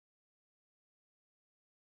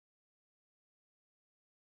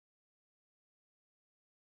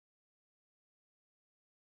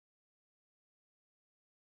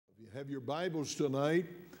You have your Bibles tonight.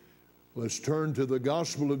 Let's turn to the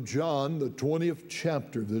Gospel of John, the 20th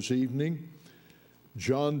chapter this evening.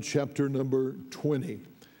 John chapter number 20.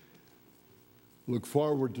 Look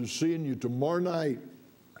forward to seeing you tomorrow night,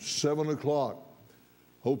 7 o'clock.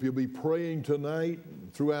 Hope you'll be praying tonight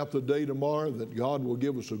and throughout the day tomorrow that God will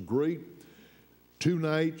give us a great 2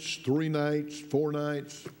 nights, 3 nights, 4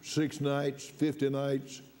 nights, 6 nights, 50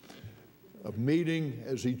 nights of meeting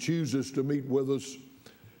as He chooses to meet with us.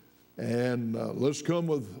 And let's come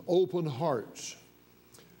with open hearts.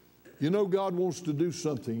 You know, God wants to do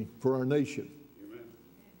something for our nation. Amen.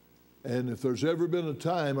 And if there's ever been a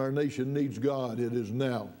time our nation needs God, it is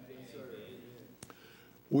now. Yes,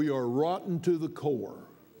 we are rotten to the core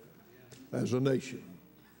as a nation.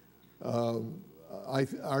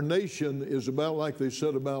 Our nation is about like they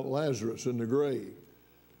said about Lazarus in the grave.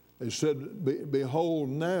 They said, behold,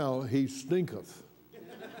 now he stinketh.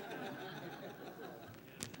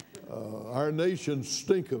 Our nation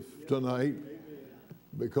stinketh tonight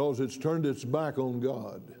because it's turned its back on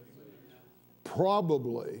God.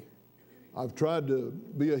 Probably, I've tried to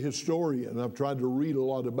be a historian. I've tried to read a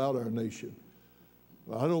lot about our nation.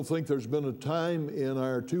 I don't think there's been a time in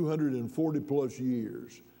our 240 plus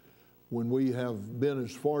years when we have been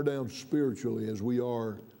as far down spiritually as we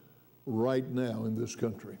are right now in this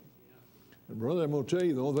country. And brother, I'm going to tell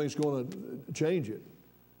you, the only thing that's going to change it,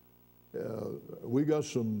 we got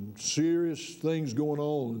some serious things going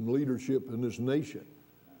on in leadership in this nation.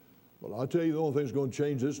 But I'll tell you, the only thing that's going to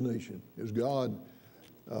change this nation is God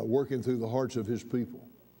working through the hearts of His people.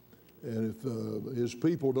 And if His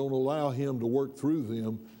people don't allow Him to work through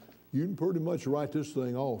them, you can pretty much write this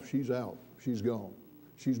thing off. She's out. She's gone.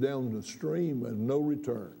 She's down the stream and no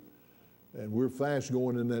return. And we're fast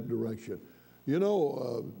going in that direction. You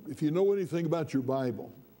know, if you know anything about your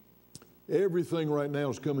Bible, everything right now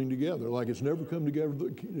is coming together like it's never come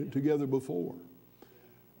together before.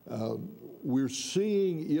 We're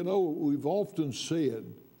seeing, you know, we've often said,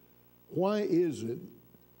 why is it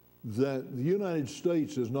that the United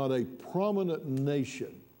States is not a prominent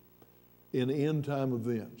nation in end-time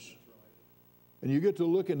events? And you get to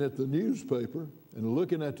looking at the newspaper and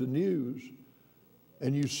looking at the news,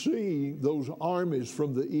 and you see those armies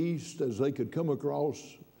from the east as they could come across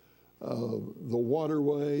the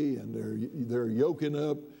waterway, and they're yoking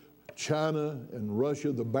up China and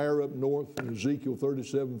Russia, the bear up north in Ezekiel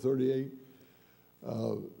 37, 38.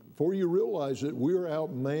 For you realize that we're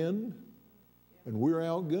outmanned and we're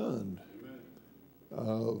outgunned.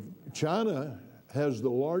 China has the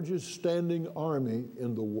largest standing army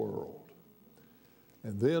in the world.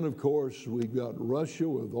 And then, of course, we've got Russia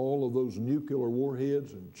with all of those nuclear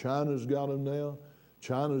warheads, and China's got them now.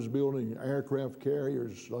 China's building aircraft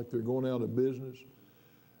carriers like they're going out of business.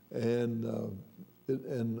 And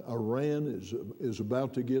Iran is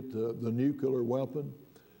about to get the nuclear weapon.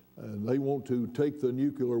 And they want to take the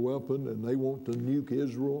nuclear weapon and they want to nuke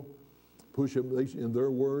Israel, push them, in their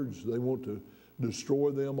words, they want to destroy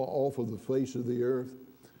them off of the face of the earth.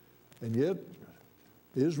 And yet,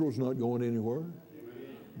 Israel's not going anywhere.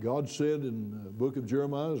 God said in the book of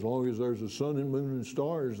Jeremiah, as long as there's a sun and moon and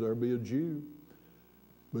stars, there'll be a Jew.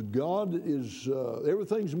 But God is,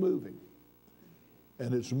 everything's moving.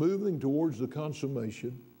 And it's moving towards the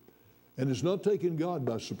consummation. And it's not taking God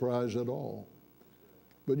by surprise at all.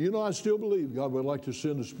 But you know, I still believe God would like to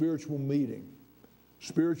send a spiritual meeting,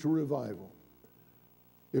 spiritual revival.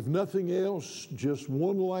 If nothing else, just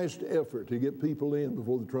one last effort to get people in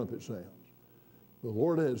before the trumpet sounds. The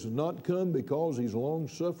Lord has not come because He's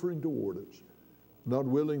long-suffering toward us, not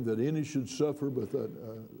willing that any should suffer, but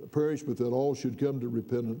that perish, but that all should come to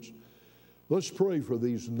repentance. Let's pray for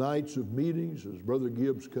these nights of meetings as Brother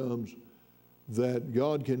Gibbs comes, that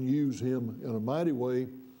God can use him in a mighty way,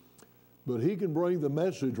 but he can bring the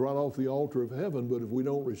message right off the altar of heaven, but if we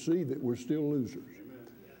don't receive it, we're still losers. Amen.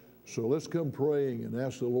 So let's come praying and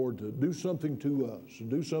ask the Lord to do something to us, and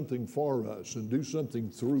do something for us, and do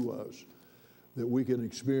something through us, that we can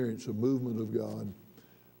experience a movement of God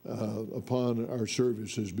upon our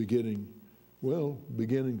services beginning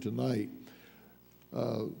tonight.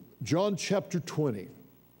 John chapter 20.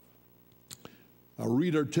 I'll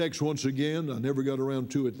read our text once again. I never got around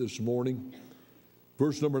to it this morning.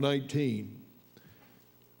 Verse number 19.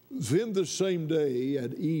 Then the same day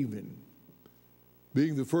at even,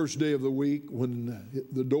 being the first day of the week, when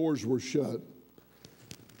the doors were shut,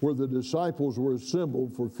 where the disciples were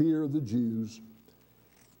assembled for fear of the Jews,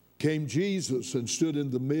 came Jesus and stood in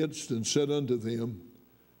the midst and said unto them,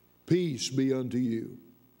 Peace be unto you.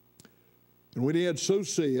 And when he had so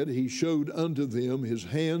said, he showed unto them his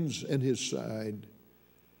hands and his side.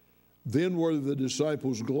 Then were the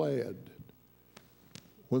disciples glad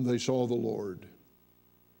when they saw the Lord.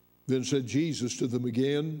 Then said Jesus to them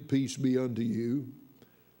again, Peace be unto you.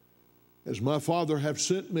 As my Father hath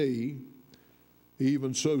sent me,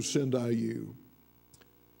 even so send I you.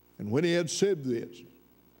 And when he had said this,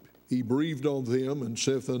 he breathed on them and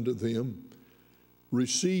saith unto them,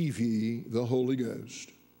 Receive ye the Holy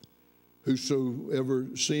Ghost.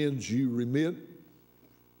 Whosoever sins you remit,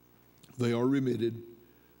 they are remitted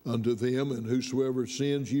unto them, and whosoever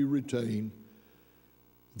sins you retain,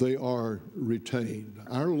 they are retained.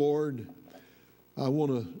 Our Lord, I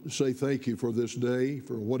want to say thank you for this day,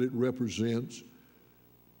 for what it represents.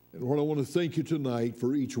 And Lord, I want to thank you tonight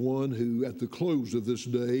for each one who, at the close of this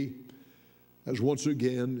day, has once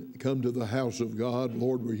again come to the house of God.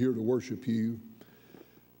 Lord, we're here to worship you.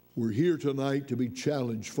 We're here tonight to be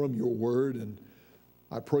challenged from your word, and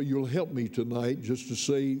I pray you'll help me tonight just to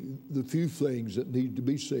say the few things that need to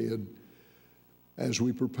be said as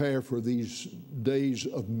we prepare for these days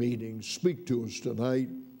of meetings. Speak to us tonight.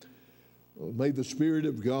 May the Spirit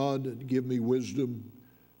of God give me wisdom,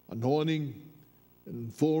 anointing,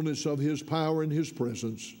 and fullness of his power and his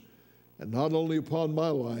presence, and not only upon my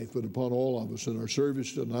life, but upon all of us in our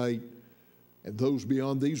service tonight and those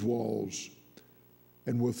beyond these walls.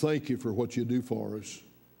 And we'll thank you for what you do for us,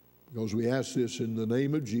 because we ask this in the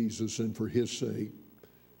name of Jesus and for his sake.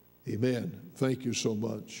 Amen. Thank you so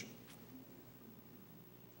much.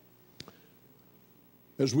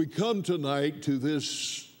 As we come tonight to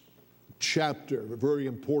this chapter, a very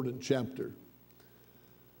important chapter,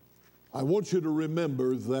 I want you to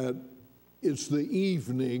remember that it's the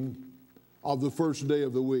evening of the first day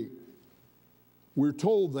of the week. We're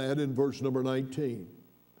told that in verse number 19.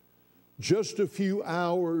 Just a few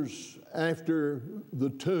hours after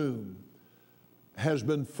the tomb has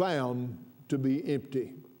been found to be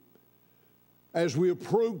empty. As we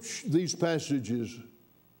approach these passages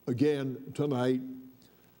again tonight,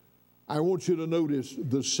 I want you to notice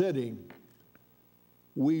the setting.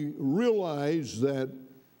 We realize that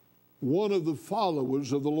one of the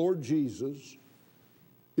followers of the Lord Jesus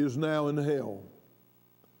is now in hell.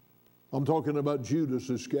 I'm talking about Judas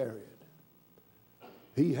Iscariot.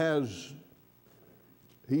 He has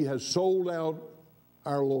sold out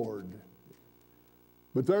our Lord.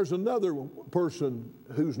 But there's another person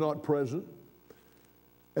who's not present,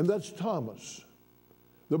 and that's Thomas.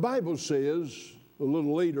 The Bible says a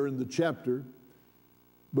little later in the chapter,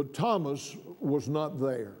 but Thomas was not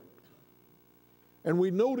there. And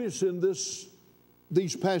we notice in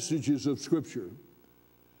these passages of Scripture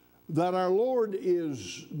that our Lord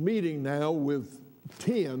is meeting now with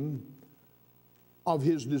 10 of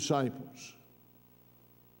his disciples.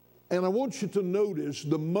 And I want you to notice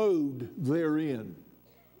the mode they're in.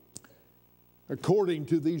 According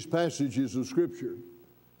to these passages of Scripture,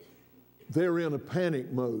 they're in a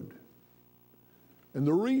panic mode. And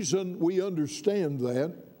the reason we understand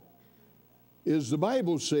that is the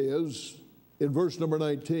Bible says in verse number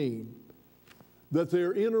 19 that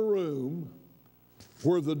they're in a room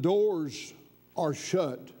where the doors are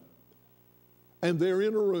shut, and they're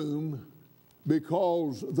in a room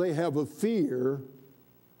because they have a fear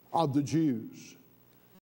of the Jews.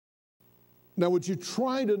 Now, would you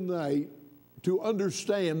try tonight to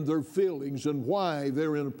understand their feelings and why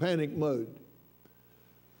they're in a panic mode?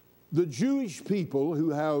 The Jewish people who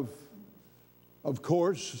have, of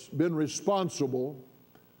course, been responsible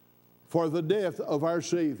for the death of our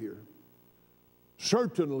Savior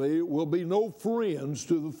certainly will be no friends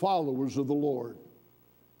to the followers of the Lord.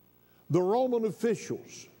 The Roman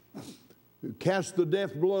officials who cast the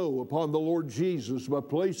death blow upon the Lord Jesus by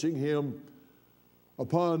placing him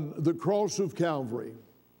upon the cross of Calvary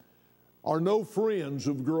are no friends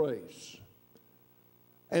of grace.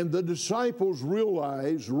 And the disciples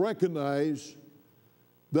recognize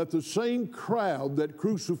that the same crowd that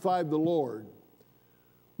crucified the Lord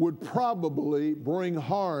would probably bring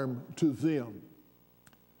harm to them.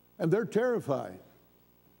 And they're terrified.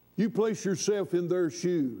 You place yourself in their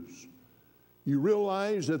shoes. You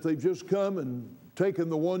realize that they've just come and taken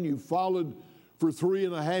the one you followed for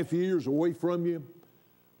 3.5 years away from you.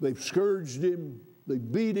 They've scourged him.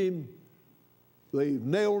 They've beat him. They've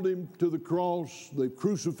nailed him to the cross. They've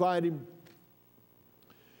crucified him.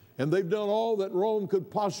 And they've done all that Rome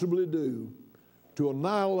could possibly do to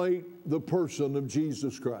annihilate the person of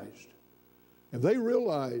Jesus Christ. And they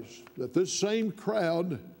realize that this same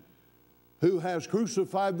crowd who has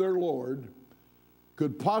crucified their Lord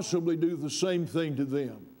could possibly do the same thing to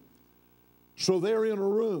them. So they're in a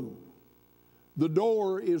room. The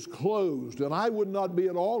door is closed, and I would not be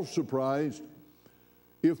at all surprised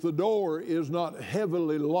if the door is not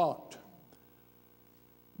heavily locked,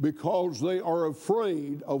 because they are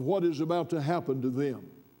afraid of what is about to happen to them.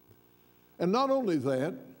 And not only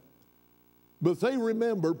that, but they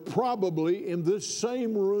remember probably in this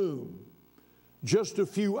same room, just a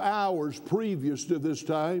few hours previous to this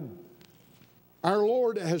time, our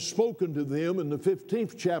Lord has spoken to them in the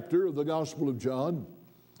 15th chapter of the Gospel of John.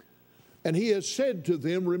 And he has said to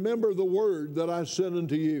them, remember the word that I sent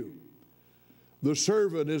unto you. The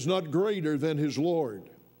servant is not greater than his Lord.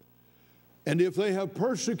 And if they have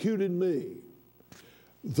persecuted me,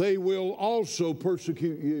 they will also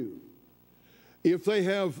persecute you. If they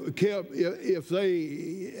have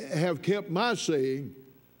kept my saying,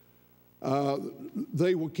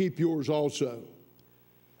 they will keep yours also.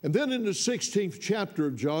 And then in the 16th chapter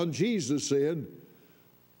of John, Jesus said,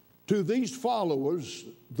 to these followers,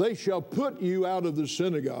 they shall put you out of the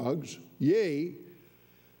synagogues. Yea,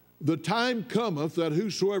 the time cometh that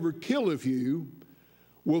whosoever killeth you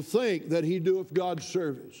will think that he doeth God's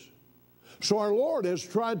service. So our Lord has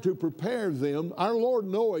tried to prepare them, our Lord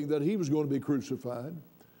knowing that he was going to be crucified,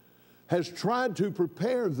 has tried to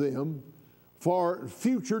prepare them for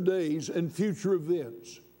future days and future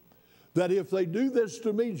events. That if they do this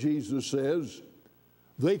to me, Jesus says,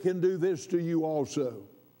 they can do this to you also.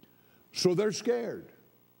 So they're scared.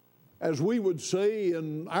 As we would say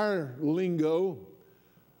in our lingo,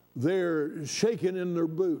 they're shaking in their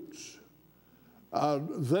boots.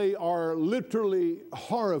 They are literally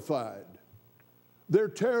horrified. They're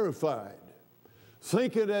terrified,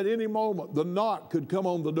 thinking at any moment the knock could come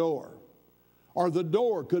on the door or the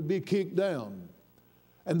door could be kicked down,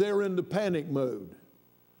 and they're in the panic mode.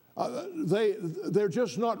 They're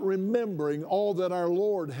just not remembering all that our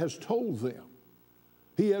Lord has told them.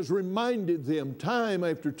 He has reminded them time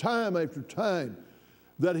after time after time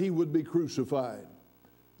that he would be crucified.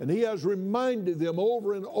 And he has reminded them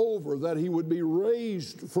over and over that he would be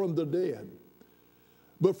raised from the dead.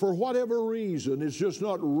 But for whatever reason, it's just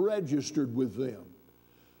not registered with them.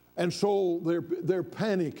 And so they're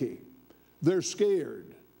panicky. They're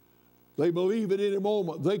scared. They believe at any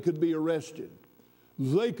moment they could be arrested.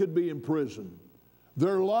 They could be imprisoned.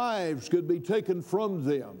 Their lives could be taken from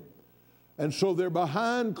them. And so they're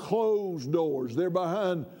behind closed doors. They're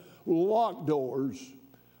behind locked doors,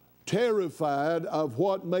 terrified of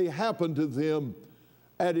what may happen to them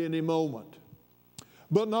at any moment.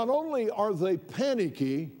 But not only are they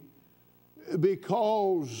panicky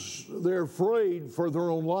because they're afraid for their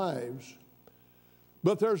own lives,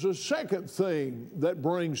 but there's a second thing that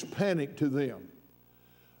brings panic to them.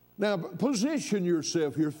 Now, position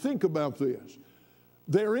yourself here. Think about this.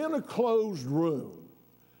 They're in a closed room,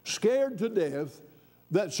 scared to death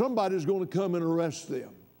that somebody's going to come and arrest them.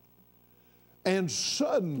 And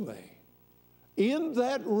suddenly, in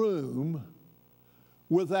that room,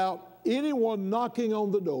 without anyone knocking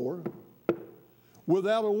on the door,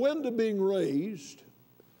 without a window being raised,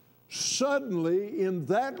 suddenly in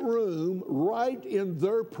that room, right in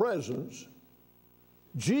their presence,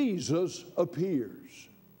 Jesus appears.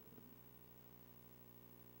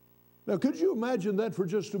 Now, could you imagine that for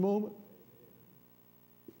just a moment?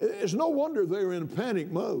 It's no wonder they're in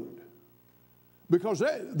panic mode, because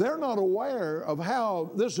they're not aware of how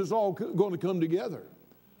this is all going to come together.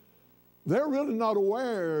 They're really not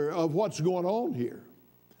aware of what's going on here.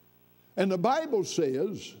 And the Bible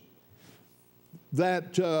says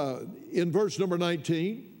that in verse number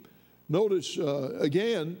 19, notice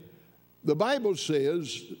again, the Bible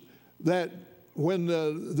says that when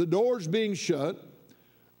the doors being shut,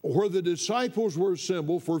 where the disciples were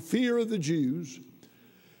assembled for fear of the Jews,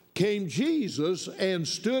 came Jesus and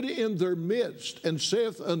stood in their midst and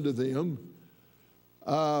saith unto them,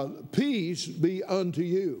 peace be unto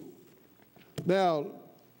you. Now,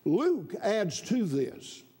 Luke adds to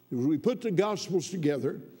this. As we put the Gospels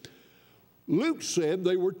together, Luke said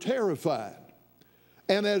they were terrified.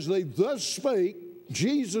 And as they thus spake,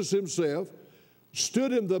 Jesus himself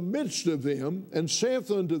stood in the midst of them and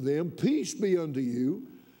saith unto them, peace be unto you.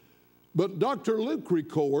 But Dr. Luke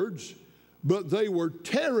records, but they were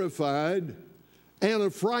terrified and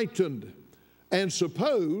affrighted and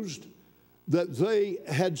supposed that they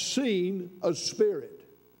had seen a spirit.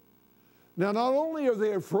 Now, not only are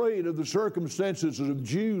they afraid of the circumstances of the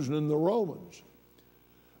Jews and the Romans,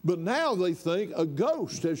 but now they think a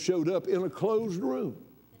ghost has showed up in a closed room.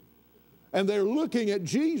 And they're looking at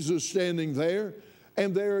Jesus standing there,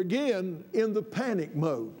 and they're again in the panic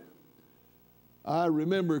mode. I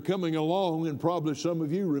remember coming along, and probably some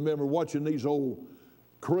of you remember watching these old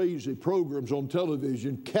crazy programs on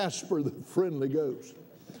television, Casper the Friendly Ghost.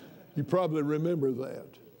 You probably remember that.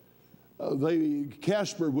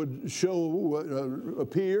 Casper would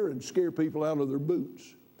appear and scare people out of their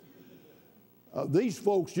boots. These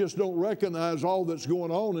folks just don't recognize all that's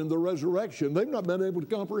going on in the resurrection. They've not been able to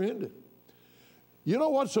comprehend it. You know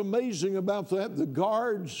what's amazing about that? The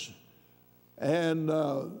guards and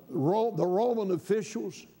the Roman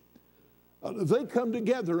officials, they come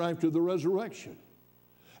together after the resurrection.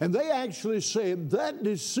 And they actually said, that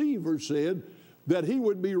deceiver said that he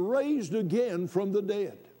would be raised again from the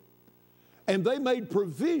dead. And they made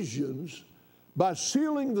provisions by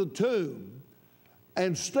sealing the tomb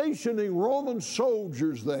and stationing Roman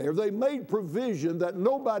soldiers there. They made provision that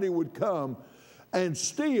nobody would come and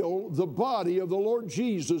steal the body of the Lord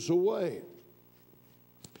Jesus away.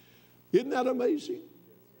 Isn't that amazing?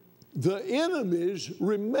 The enemies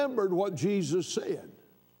remembered what Jesus said,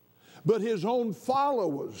 but his own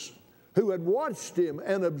followers who had watched him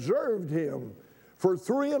and observed him for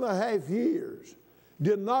 3.5 years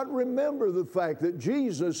did not remember the fact that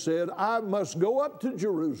Jesus said, I must go up to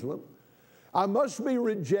Jerusalem. I must be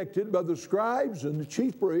rejected by the scribes and the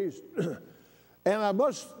chief priests, and I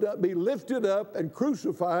must be lifted up and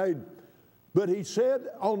crucified. But he said,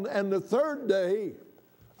 and the third day,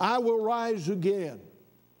 I will rise again.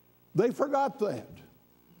 They forgot that.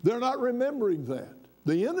 They're not remembering that.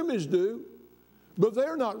 The enemies do, but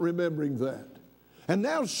they're not remembering that. And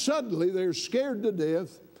now suddenly they're scared to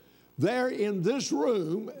death. They're in this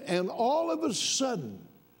room, and all of a sudden,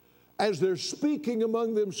 as they're speaking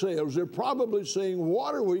among themselves, they're probably saying,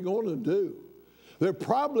 what are we going to do? They're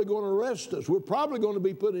probably going to arrest us. We're probably going to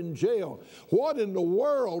be put in jail. What in the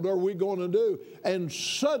world are we going to do? And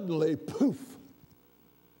suddenly, poof,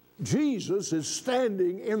 Jesus is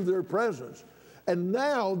standing in their presence. And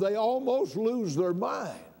now they almost lose their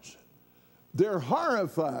minds. They're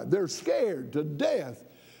horrified. They're scared to death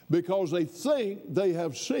because they think they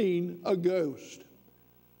have seen a ghost.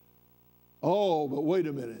 Oh, but wait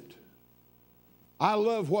a minute. I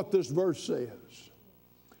love what this verse says.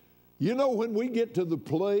 You know, when we get to the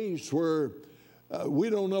place where we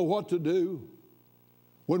don't know what to do,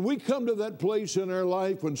 when we come to that place in our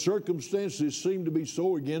life when circumstances seem to be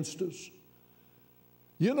so against us,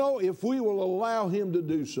 you know, if we will allow him to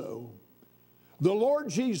do so, the Lord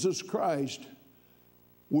Jesus Christ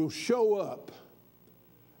will show up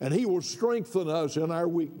and he will strengthen us in our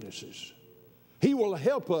weaknesses. He will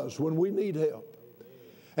help us when we need help.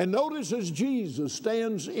 And notice as Jesus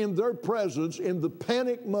stands in their presence in the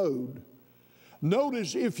panic mode,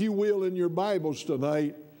 notice, if you will, in your Bibles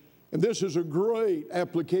tonight, and this is a great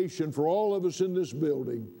application for all of us in this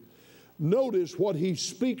building, notice what he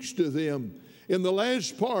speaks to them in the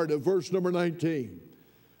last part of verse number 19.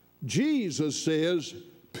 Jesus says,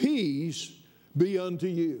 peace be unto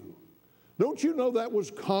you. Don't you know that was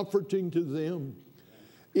comforting to them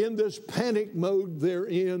in this panic mode they're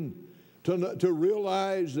in, to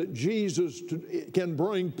realize that Jesus can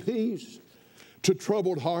bring peace to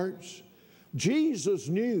troubled hearts? Jesus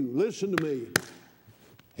knew, listen to me,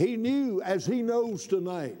 he knew, as he knows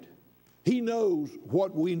tonight, he knows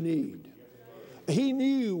what we need. He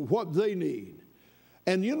knew what they need.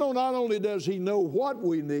 And you know, not only does he know what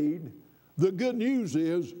we need, the good news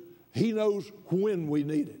is he knows when we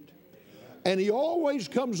need it. And he always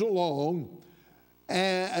comes along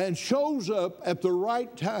and shows up at the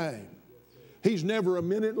right time. He's never a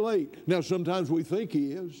minute late. Now, sometimes we think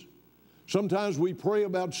he is. Sometimes we pray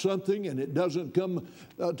about something and it doesn't come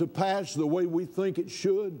to pass the way we think it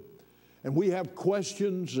should. And we have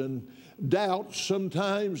questions and doubts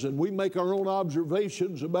sometimes, and we make our own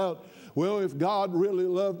observations about, well, if God really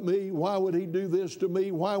loved me, why would he do this to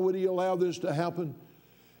me? Why would he allow this to happen?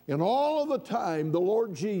 And all of the time, the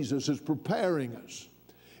Lord Jesus is preparing us,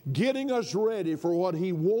 getting us ready for what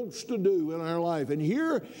he wants to do in our life. And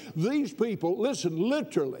here, these people, listen,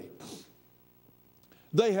 literally,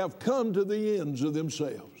 they have come to the ends of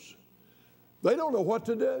themselves. They don't know what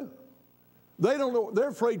to do. They don't know. They're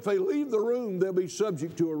afraid if they leave the room, they'll be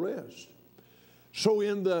subject to arrest. So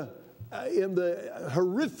in the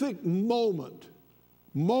horrific moments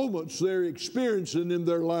they're experiencing in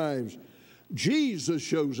their lives, Jesus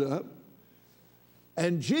shows up.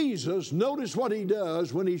 And Jesus, notice what he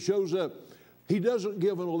does when he shows up. He doesn't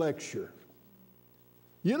give a lecture.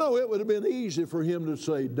 You know, it would have been easy for him to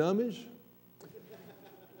say, dummies,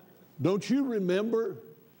 don't you remember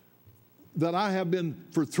that I have been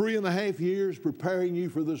for 3.5 years preparing you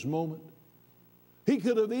for this moment? He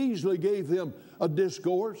could have easily gave them a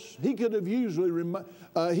discourse. He could have easily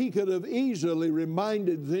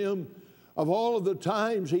reminded them of all of the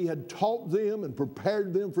times he had taught them and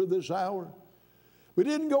prepared them for this hour. We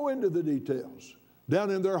didn't go into the details. Down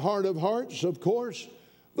in their heart of hearts, of course,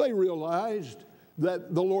 they realized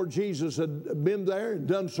that the Lord Jesus had been there and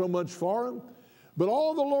done so much for them. But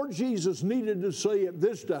all the Lord Jesus needed to say at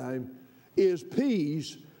this time is,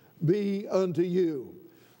 peace be unto you.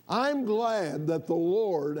 I'm glad that the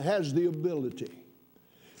Lord has the ability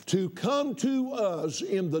to come to us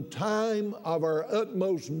in the time of our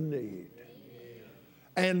utmost need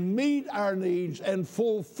and meet our needs and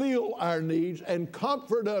fulfill our needs and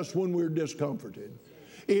comfort us when we're discomforted,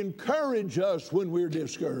 encourage us when we're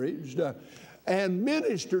discouraged, and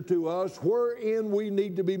minister to us wherein we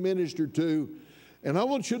need to be ministered to. And I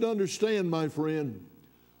want you to understand, my friend,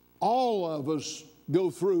 all of us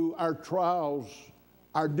go through our trials,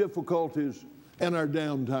 our difficulties, and our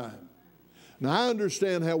downtime. Now, I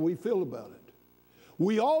understand how we feel about it.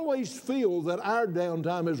 We always feel that our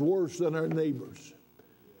downtime is worse than our neighbors.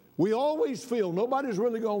 We always feel nobody's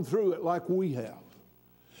really gone through it like we have.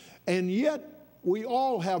 And yet, we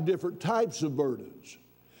all have different types of burdens,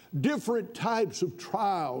 different types of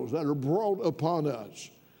trials that are brought upon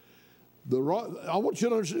us. I want you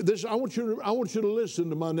to understand this. I want you to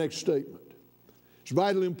listen to my next statement. It's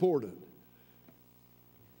vitally important.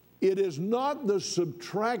 It is not the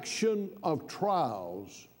subtraction of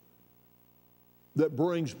trials that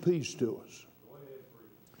brings peace to us.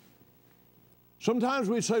 Sometimes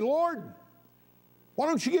we say, Lord, why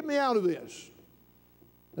don't you get me out of this?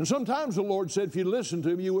 And sometimes the Lord said, if you listened to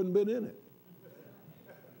him, you wouldn't have been in it.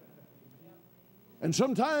 And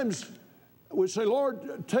sometimes we say,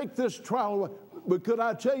 Lord, take this trial away. But could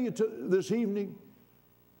I tell you this evening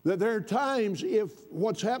that there are times if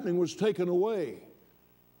what's happening was taken away,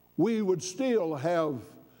 we would still have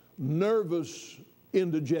nervous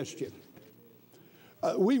indigestion.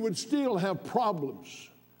 We would still have problems.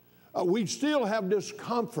 We'd still have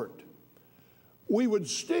discomfort. We would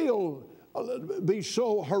still be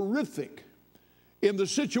so horrific in the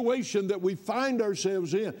situation that we find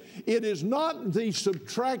ourselves in. It is not the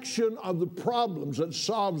subtraction of the problems that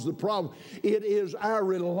solves the problem. It is our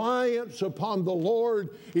reliance upon the Lord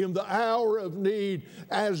in the hour of need,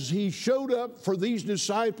 as he showed up for these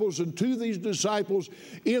disciples and to these disciples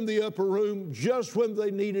in the upper room just when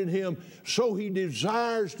they needed him. So he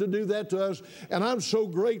desires to do that to us. And I'm so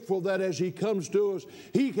grateful that as he comes to us,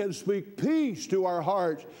 he can speak peace to our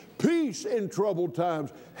hearts, peace in troubled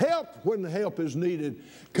times, help when help is needed.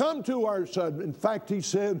 Come to our side. In fact, he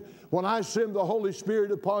said, when I send the Holy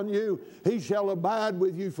Spirit upon you, he shall abide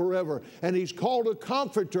with you forever. And he's called a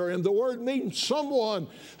comforter, and the word means someone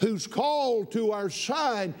who's called to our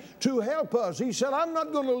side to help us. He said, I'm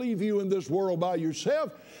not going to leave you in this world by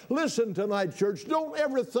yourself. Listen tonight, church, don't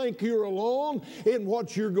ever think you're alone in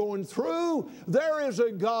what you're going through. There is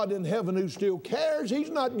a God in heaven who still cares. He's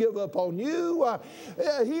not give up on you.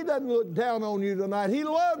 He doesn't look down on you tonight. He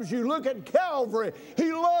loves you. Look at Calvary.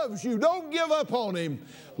 He loves you. Don't give up on him.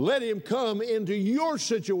 Let him come into your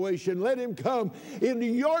situation. Let him come into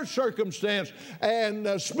your circumstance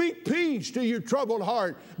and speak peace to your troubled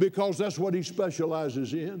heart, because that's what he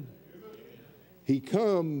specializes in. He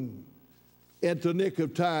come at the nick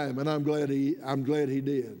of time, and I'm glad he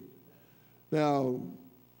did. Now,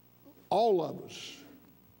 all of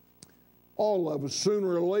us,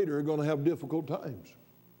 sooner or later, are going to have difficult times.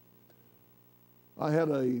 I had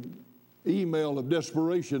an email of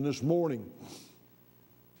desperation this morning,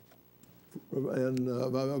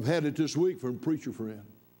 and I've had it this week from a preacher friend,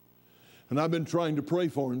 and I've been trying to pray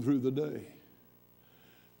for him through the day.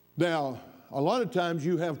 Now, a lot of times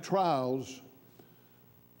you have trials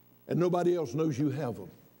and nobody else knows you have them.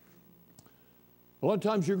 A lot of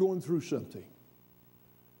times you're going through something,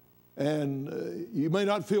 and you may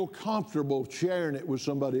not feel comfortable sharing it with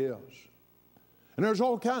somebody else. And there's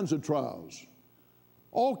all kinds of trials,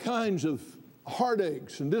 all kinds of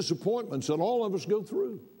heartaches and disappointments that all of us go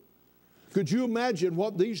through. Could you imagine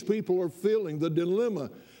what these people are feeling, the dilemma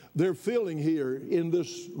they're feeling here in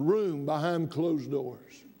this room behind closed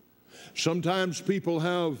doors? Sometimes people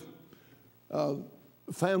have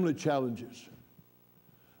family challenges.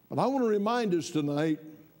 But I want to remind us tonight,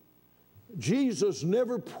 Jesus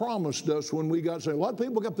never promised us when we got saved. A lot of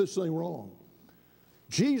people got this thing wrong.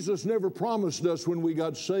 Jesus never promised us when we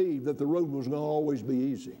got saved that the road was going to always be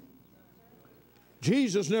easy.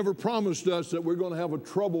 Jesus never promised us that we're going to have a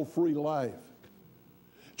trouble-free life.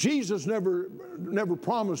 Jesus never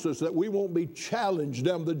promised us that we won't be challenged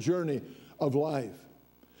down the journey of life.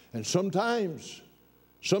 And sometimes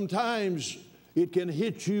it can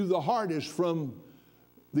hit you the hardest from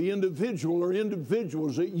the individual or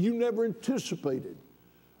individuals that you never anticipated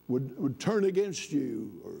would turn against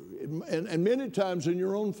you, and many times in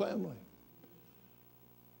your own family.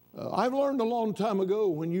 I've learned a long time ago,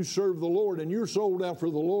 when you serve the Lord and you're sold out for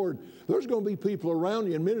the Lord, there's going to be people around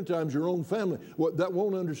you, and many times your own family, that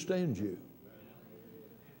won't understand you.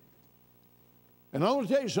 And I want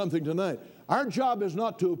to tell you something tonight. Our job is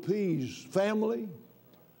not to appease family.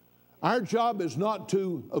 Our job is not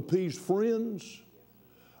to appease friends.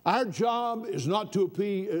 Our job is not to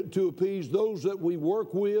appease those that we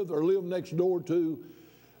work with or live next door to.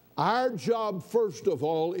 Our job, first of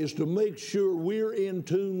all, is to make sure we're in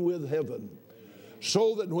tune with heaven,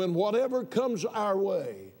 so that when whatever comes our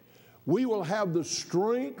way, we will have the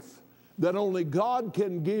strength that only God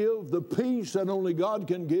can give, the peace that only God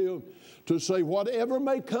can give, to say, whatever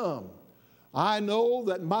may come, I know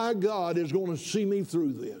that my God is going to see me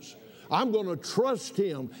through this. I'm going to trust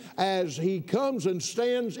Him as He comes and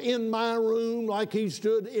stands in my room like He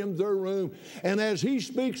stood in their room. And as He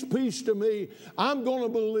speaks peace to me, I'm going to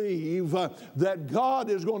believe that God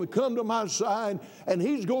is going to come to my side and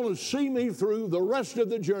He's going to see me through the rest of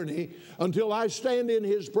the journey until I stand in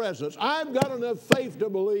His presence. I've got enough faith to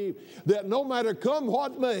believe that no matter come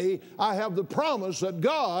what may, I have the promise that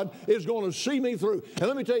God is going to see me through. And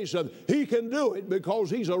let me tell you something. He can do it because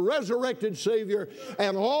He's a resurrected Savior,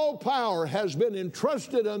 and all power has been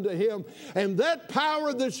entrusted unto Him, and that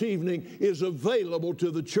power this evening is available to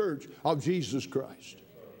the church of Jesus Christ.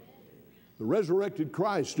 The resurrected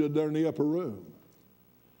Christ stood there in the upper room,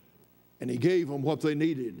 and He gave them what they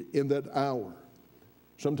needed in that hour.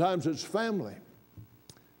 Sometimes it's family.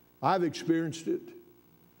 I've experienced it.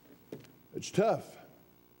 It's tough.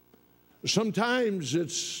 Sometimes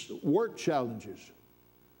it's work challenges.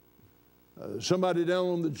 Somebody down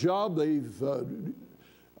on the job,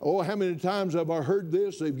 how many times have I heard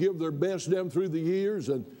this? They've given their best down through the years,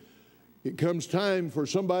 and it comes time for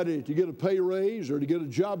somebody to get a pay raise or to get a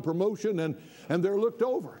job promotion, and they're looked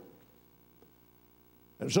over.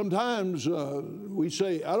 And sometimes we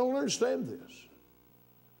say, I don't understand this.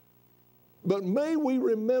 But may we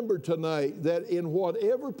remember tonight that in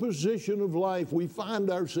whatever position of life we find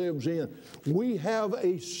ourselves in, we have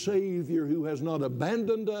a Savior who has not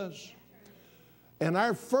abandoned us. And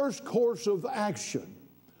our first course of action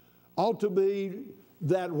ought to be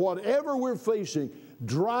that whatever we're facing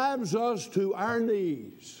drives us to our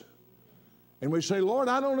knees. And we say, Lord,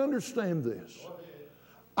 I don't understand this.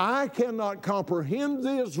 I cannot comprehend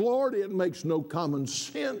this, Lord. It makes no common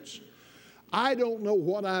sense. I don't know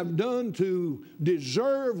what I've done to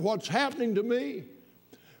deserve what's happening to me.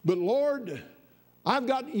 But Lord, I've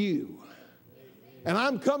got You. And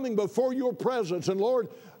I'm coming before Your presence. And Lord,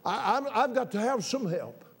 I've got to have some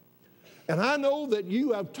help. And I know that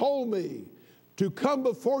You have told me to come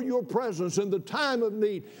before Your presence in the time of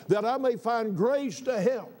need, that I may find grace to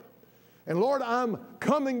help. And Lord, I'm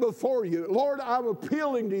coming before You. Lord, I'm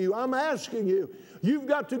appealing to You. I'm asking You. You've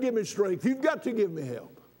got to give me strength. You've got to give me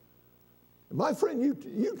help. And my friend,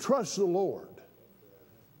 you trust the Lord.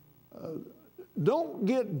 Don't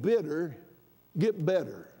get bitter, get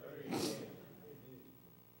better.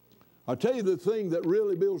 I'll tell you, the thing that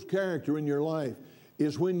really builds character in your life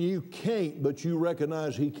is when you can't, but you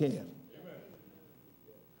recognize He can.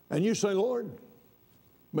 And you say, Lord,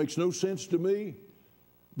 makes no sense to me,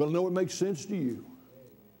 but I know it makes sense to You.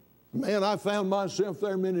 Man, I found myself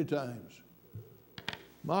there many times.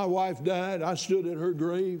 My wife died. I stood at her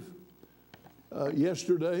grave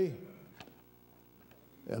yesterday,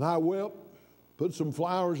 and I wept, put some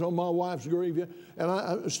flowers on my wife's grave, and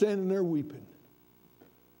I'm standing there weeping.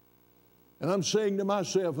 And I'm saying to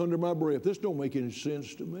myself under my breath, this don't make any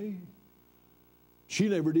sense to me. She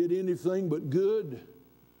never did anything but good.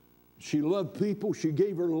 She loved people. She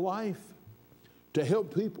gave her life to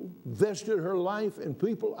help people, vested her life in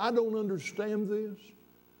people. I don't understand this.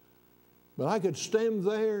 But I could stand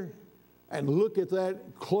there and look at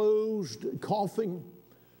that closed coffin,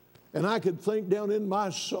 and I could think down in my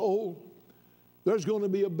soul, there's going to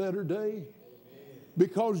be a better day.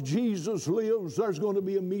 Because Jesus lives, there's going to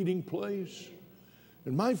be a meeting place.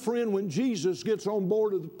 And my friend, when Jesus gets on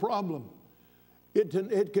board of the problem,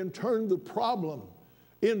 it can turn the problem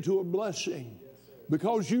into a blessing.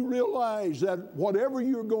 Because you realize that whatever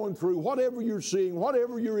you're going through, whatever you're seeing,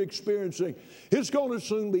 whatever you're experiencing, it's going to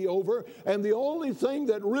soon be over. And the only thing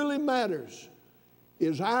that really matters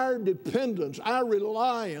is our dependence, our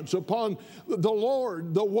reliance upon the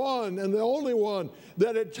Lord, the one and the only one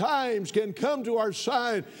that at times can come to our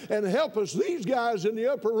side and help us. These guys in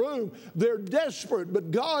the upper room, they're desperate, but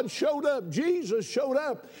God showed up. Jesus showed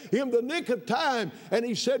up in the nick of time, and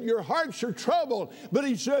He said, your hearts are troubled, but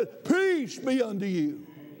He said, peace be unto you.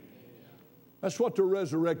 That's what the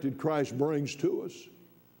resurrected Christ brings to us.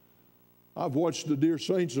 I've watched the dear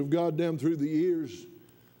saints of God down through the years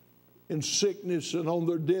in sickness and on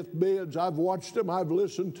their deathbeds. I've watched them. I've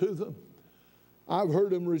listened to them. I've heard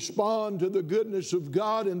them respond to the goodness of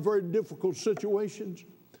God in very difficult situations.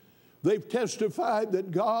 They've testified that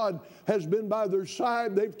God has been by their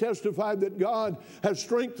side. They've testified that God has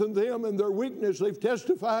strengthened them in their weakness. They've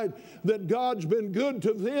testified that God's been good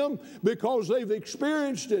to them because they've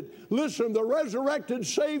experienced it. Listen, the resurrected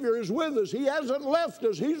Savior is with us. He hasn't left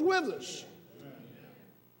us. He's with us.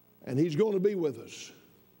 And He's going to be with us.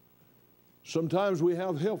 Sometimes we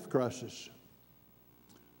have health crisis.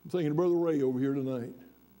 I'm thinking of Brother Ray over here tonight.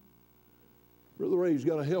 Brother Ray's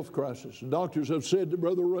got a health crisis. The doctors have said to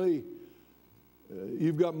Brother Ray,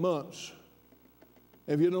 you've got months.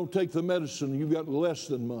 If you don't take the medicine, you've got less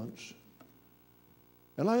than months.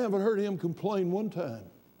 And I haven't heard him complain one time.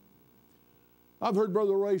 I've heard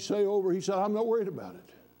Brother Ray say over, he said, I'm not worried about it.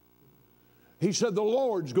 He said, the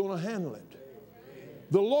Lord's going to handle it.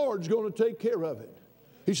 The Lord's going to take care of it.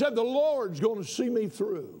 He said, the Lord's going to see me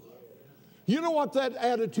through. You know what that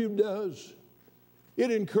attitude does? It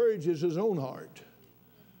encourages his own heart.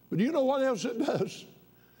 But do you know what else it does?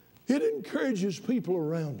 It encourages people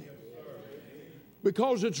around him.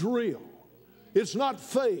 Because it's real. It's not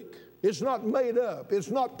fake. It's not made up. It's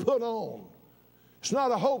not put on. It's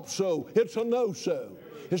not a hope so. It's a no so.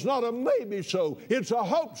 It's not a maybe so. It's a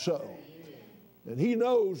hope so. And he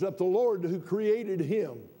knows that the Lord who created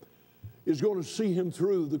him is going to see him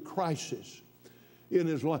through the crisis in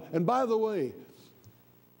his life. And by the way,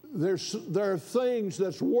 there are things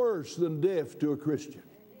that's worse than death to a Christian.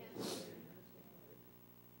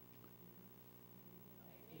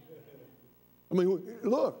 I mean,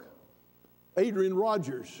 look, Adrian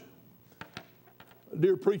Rogers, a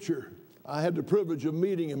dear preacher. I had the privilege of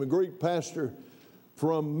meeting him, a great pastor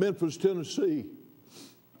from Memphis, Tennessee.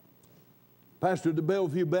 Pastored the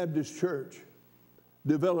Bellevue Baptist Church,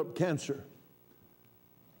 developed cancer.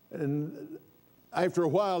 And after a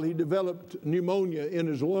while, he developed pneumonia in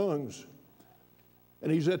his lungs,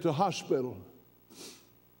 and he's at the hospital.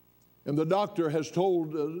 And the doctor has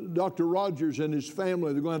told Dr. Rogers and his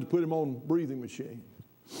family they're going to have to put him on a breathing machine.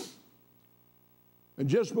 And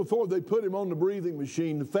just before they put him on the breathing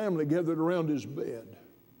machine, the family gathered around his bed.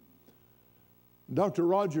 Dr.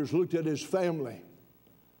 Rogers looked at his family,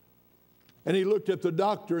 and he looked at the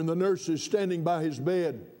doctor and the nurses standing by his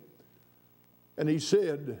bed, and he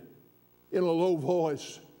said, in a low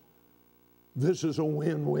voice, this is a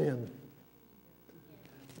win-win.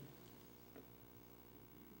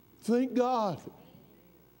 Thank God.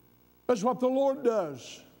 That's what the Lord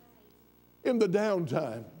does in the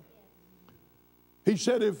downtime. He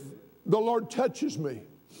said, if the Lord touches me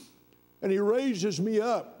and He raises me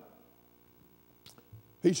up,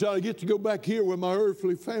 He said, I get to go back here with my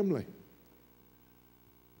earthly family.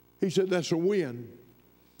 He said, that's a win.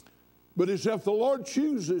 But it's if the Lord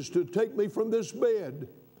chooses to take me from this bed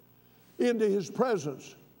into His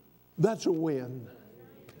presence, that's a win.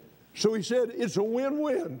 So he said, it's a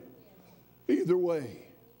win-win either way.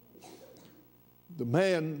 The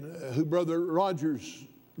man who Brother Rogers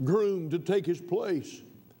groomed to take his place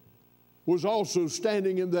was also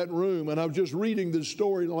standing in that room, and I was just reading this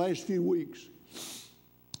story in the last few weeks.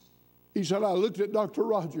 He said, I looked at Dr.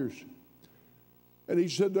 Rogers, and he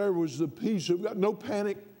said there was the peace of God, no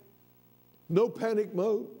panic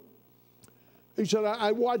mode. He said,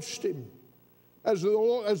 I watched him as the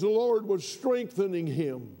Lord was strengthening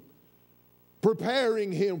him,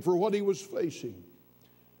 preparing him for what he was facing.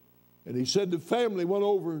 And he said the family went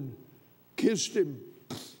over and kissed him,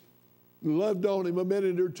 loved on him a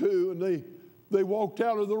minute or two, and they walked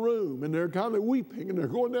out of the room, and they're kind of weeping, and they're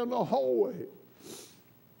going down the hallway.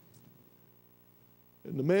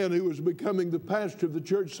 And the man who was becoming the pastor of the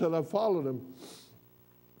church said, I followed him.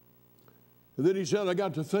 And then he said, I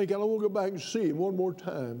got to think, I want to go back and see him one more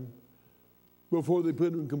time before they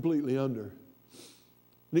put him completely under.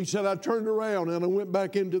 And he said, I turned around and I went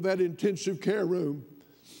back into that intensive care room.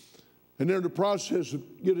 And they're in the process of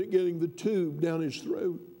getting the tube down his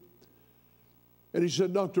throat. And he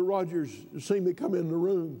said, Dr. Rogers seen me come in the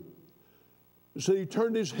room. He said he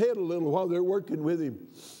turned his head a little while they're working with him,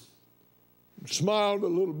 smiled a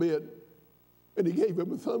little bit, and he gave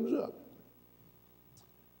him a thumbs up.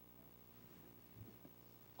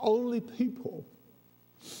 Only people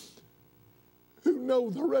who know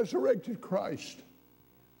the resurrected Christ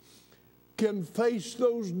can face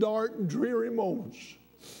those dark, dreary moments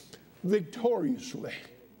victoriously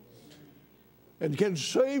and can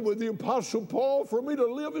say with the Apostle Paul, for me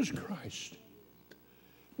to live is Christ,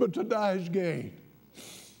 but to die is gain.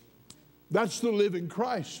 That's the living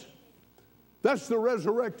Christ. That's the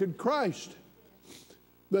resurrected Christ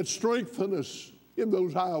that strengthens us in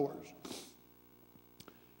those hours.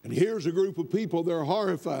 And here's a group of people, they're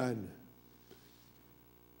horrified.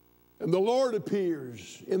 And the Lord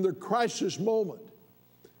appears in their crisis moment.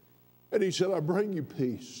 And He said, I bring you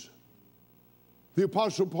peace. The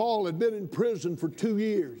Apostle Paul had been in prison for 2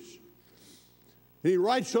 years. He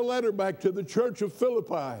writes a letter back to the church of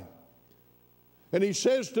Philippi. And he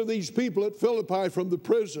says to these people at Philippi from the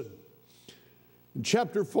prison, in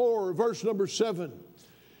chapter 4, verse number 7,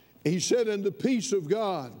 he said, "And the peace of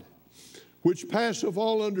God, which passeth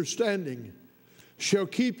all understanding, shall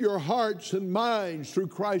keep your hearts and minds through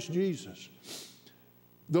Christ Jesus."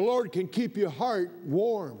 The Lord can keep your heart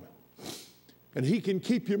warm, and He can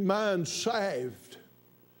keep your mind salved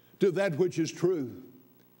to that which is true.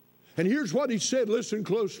 And here's what He said. Listen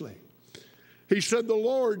closely. He said, "The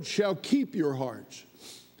Lord shall keep your hearts."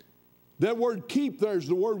 That word keep there is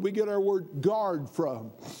the word we get our word guard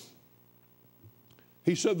from.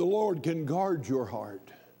 He said the Lord can guard your heart.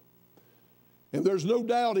 And there's no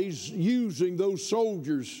doubt He's using those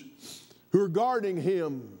soldiers who are guarding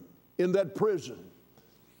Him in that prison.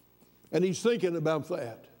 And He's thinking about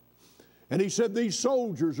that. And He said, these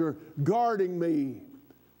soldiers are guarding me.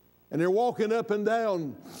 And they're walking up and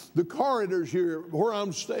down the corridors here where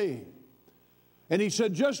I'm staying. And He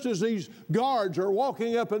said, just as these guards are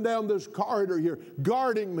walking up and down this corridor here,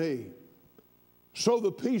 guarding me, so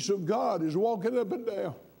the peace of God is walking up and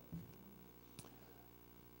down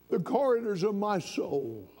the corridors of my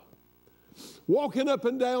soul, walking up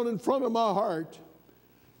and down in front of my heart,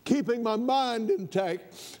 keeping my mind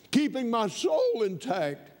intact, keeping my soul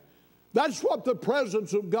intact. That's what the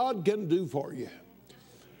presence of God can do for you.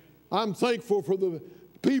 I'm thankful for the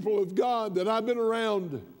people of God that I've been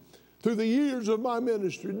around through the years of my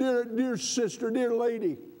ministry. Dear sister, dear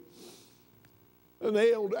lady, an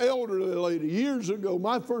elderly lady, years ago,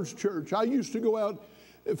 my first church, I used to go out,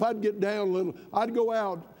 if I'd get down a little, I'd go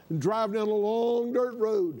out and drive down a long dirt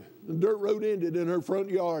road. The dirt road ended in her front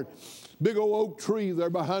yard. Big old oak tree there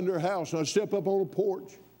behind her house. And I'd step up on a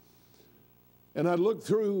porch, and I'd look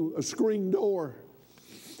through a screen door,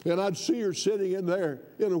 and I'd see her sitting in there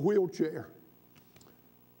in a wheelchair.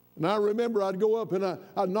 And I remember I'd go up and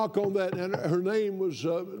I'd knock on that, and her name was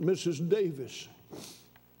Mrs. Davis.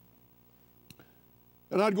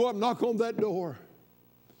 And I'd go up and knock on that door.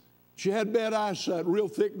 She had bad eyesight, real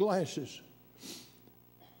thick glasses.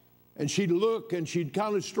 And she'd look and she'd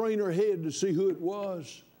kind of strain her head to see who it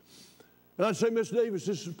was. And I'd say, "Miss Davis,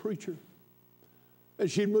 this is a preacher." And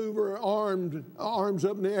she'd move her arms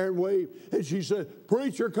up in the air and wave. And she said,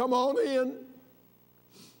 "Preacher, come on in."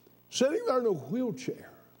 Sitting there in a wheelchair,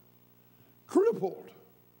 crippled,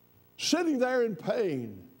 sitting there in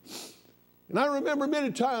pain. And I remember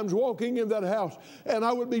many times walking in that house, and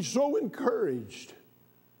I would be so encouraged.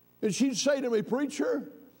 And she'd say to me,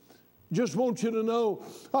 "Preacher, just want you to know,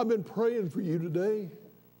 I've been praying for you today.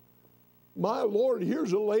 My Lord,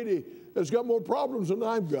 here's a lady that's got more problems than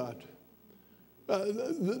I've got.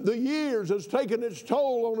 The years has taken its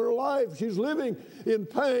toll on her life. She's living in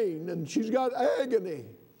pain, and she's got agony.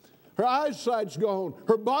 Her eyesight's gone.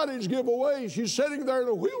 Her body's give away. She's sitting there in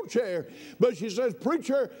a wheelchair. But she says,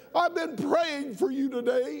 'Preacher, I've been praying for you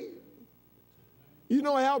today.'" You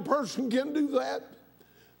know how a person can do that?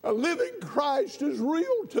 A living Christ is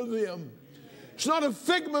real to them. It's not a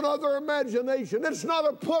figment of their imagination. It's not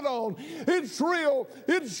a put on. It's real.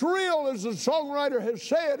 It's real, as the songwriter has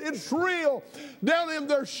said. It's real down in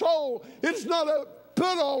their soul. It's not a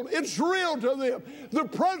put on. It's real to them. The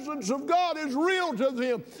presence of God is real to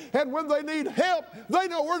them. And when they need help, they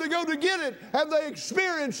know where to go to get it. And they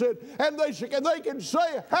experience it. And they can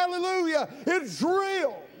say, "Hallelujah, it's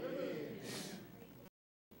real."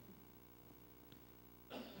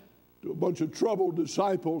 To a bunch of troubled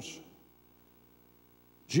disciples,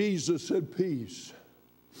 Jesus said, "Peace.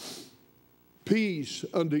 Peace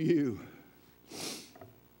unto you."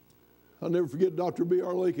 I'll never forget Dr.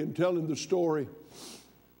 B.R. Lakin telling the story.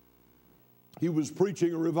 He was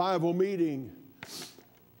preaching a revival meeting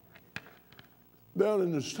down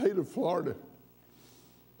in the state of Florida.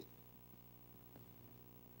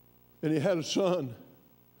 And he had a son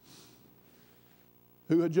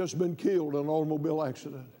who had just been killed in an automobile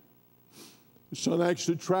accident. His son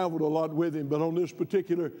actually traveled a lot with him, but on this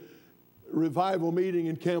particular revival meeting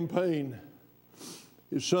and campaign,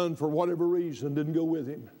 his son, for whatever reason, didn't go with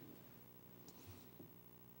him.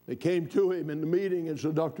 They came to him in the meeting and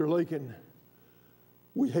said, "Dr. Lakin,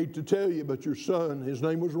 we hate to tell you, but your son," his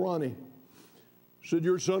name was Ronnie, said,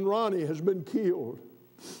 "Your son Ronnie has been killed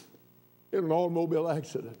in an automobile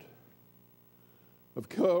accident."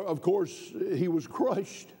 Of course, he was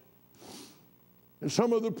crushed. And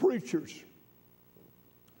some of the preachers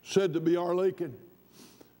said to B.R. Lakin,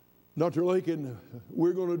 "Dr. Lakin,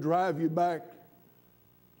 we're going to drive you back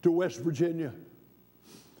to West Virginia.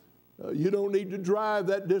 You don't need to drive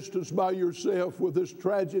that distance by yourself with this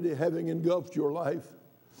tragedy having engulfed your life."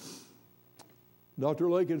 Dr.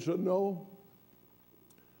 Lakin said, no.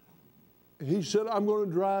 He said, I'm going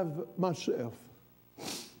to drive myself.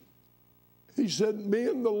 He said, me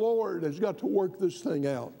and the Lord has got to work this thing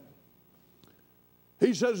out.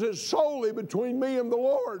 He says, it's solely between me and the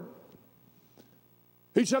Lord.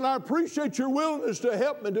 He said, I appreciate your willingness to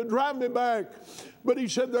help me, to drive me back. But he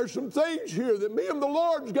said, there's some things here that me and the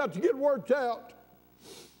Lord's got to get worked out.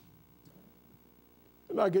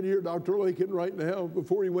 And I can hear Dr. Lakin right now,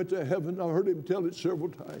 before he went to heaven, I heard him tell it several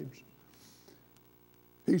times.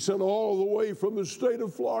 He said, all the way from the state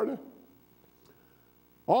of Florida,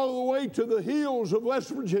 all the way to the hills of West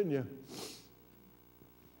Virginia,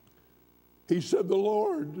 he said, the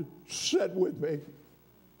Lord sat with me.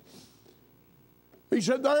 He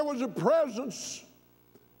said, there was a presence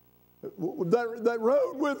that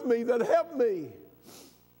rode with me, that helped me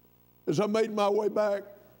as I made my way back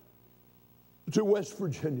to West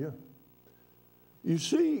Virginia. You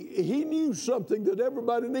see, he knew something that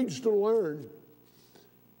everybody needs to learn.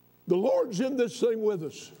 The Lord's in this thing with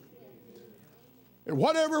us. And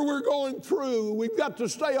whatever we're going through, we've got to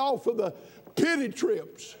stay off of the pity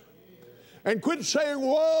trips and quit saying,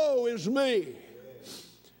 woe is me.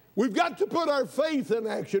 We've got to put our faith in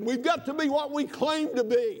action. We've got to be what we claim to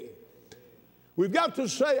be. We've got to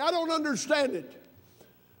say, I don't understand it,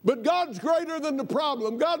 but God's greater than the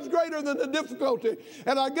problem. God's greater than the difficulty.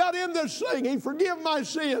 And I got in this thing. He forgave my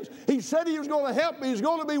sins. He said he was going to help me. He's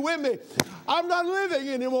going to be with me. I'm not living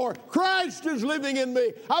anymore. Christ is living in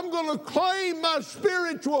me. I'm going to claim my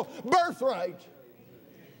spiritual birthright.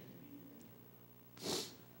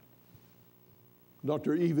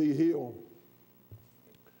 Dr. E.V. Hill,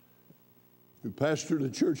 who pastored a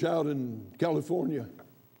church out in California,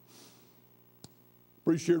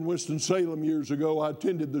 preached here in Winston-Salem years ago. I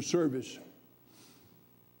attended the service.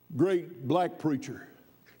 Great black preacher.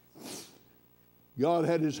 God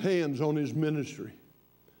had his hands on his ministry.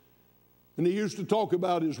 And he used to talk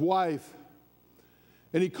about his wife,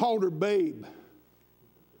 and he called her Babe.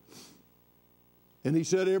 And he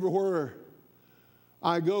said, everywhere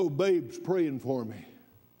I go, Babe's praying for me.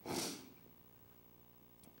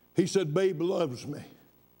 He said, Babe loves me.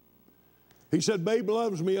 He said, Babe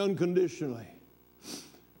loves me unconditionally.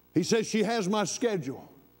 He says she has my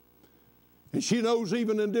schedule. And she knows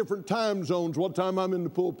even in different time zones what time I'm in the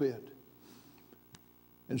pulpit.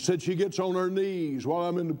 And said she gets on her knees while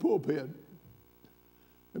I'm in the pulpit.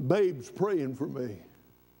 And Babe's praying for me.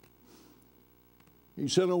 He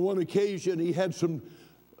said on one occasion he had some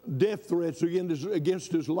death threats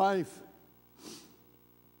against his life.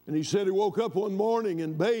 And he said he woke up one morning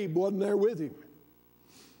and Babe wasn't there with him.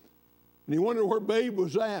 And he wondered where Babe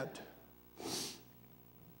was at.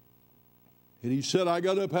 And he said, I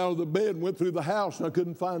got up out of the bed and went through the house and I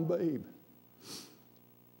couldn't find Babe.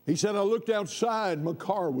 He said, I looked outside, my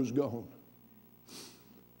car was gone.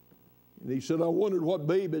 And he said, I wondered what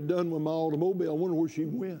Babe had done with my automobile. I wondered where she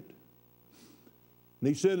went. And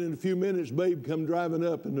he said, in a few minutes, Babe come driving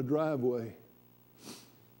up in the driveway.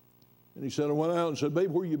 And he said, I went out and said,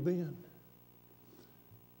 Babe, where you been?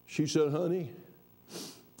 She said, honey,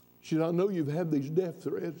 she said, I know you've had these death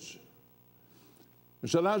threats. And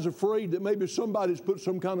said, I was afraid that maybe somebody's put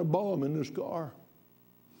some kind of bomb in this car.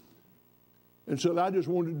 And said, I just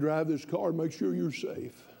wanted to drive this car and make sure you're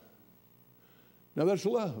safe. Now that's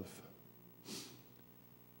love.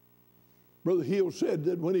 Brother Hill said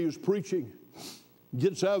that when he was preaching,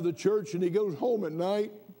 gets out of the church and he goes home at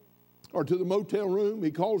night or to the motel room, he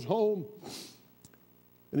calls home.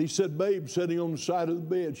 And he said, Babe sitting on the side of the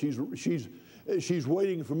bed, she's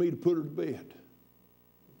waiting for me to put her to bed.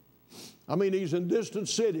 I mean, he's in distant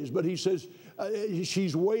cities, but he says,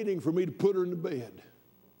 she's waiting for me to put her in the bed.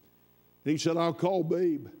 And he said, I'll call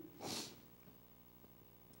Babe.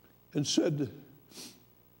 And said,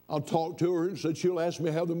 I'll talk to her, and said, she'll ask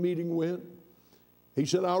me how the meeting went. He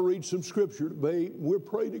said, I'll read some scripture to Babe. We'll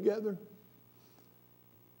pray together.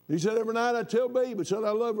 He said, every night I tell Babe, I said,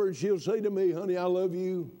 I love her, and she'll say to me, honey, I love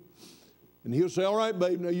you. And he'll say, all right,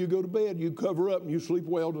 Babe, now you go to bed. You cover up and you sleep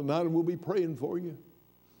well tonight, and we'll be praying for you.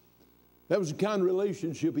 That was the kind of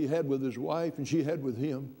relationship he had with his wife and she had with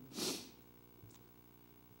him.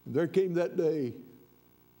 And there came that day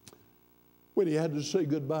when he had to say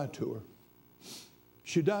goodbye to her.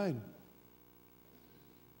 She died.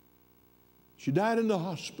 She died in the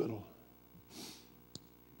hospital.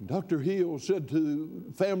 And Dr. Hill said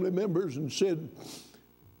to family members and said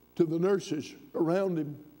to the nurses around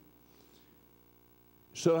him,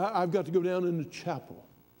 he said, I've got to go down in the chapel.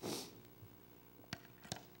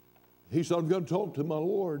 He said, I'm going to talk to my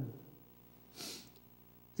Lord.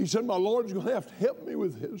 He said, my Lord's going to have to help me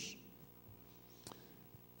with this.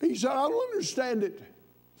 He said, I don't understand it.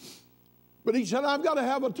 But he said, I've got to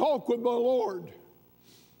have a talk with my Lord.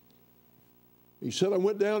 He said, I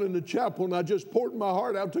went down in the chapel and I just poured my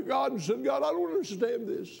heart out to God and said, God, I don't understand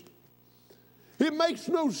this. It makes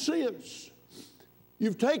no sense.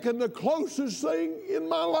 You've taken the closest thing in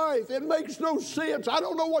my life. It makes no sense. I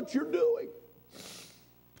don't know what you're doing.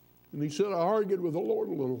 And he said, I argued with the Lord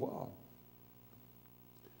a little while.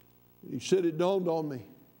 And he said, it dawned on me.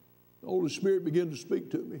 The Holy Spirit began to speak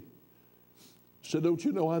to me. He said, don't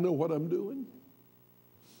you know I know what I'm doing?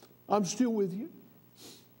 I'm still with you.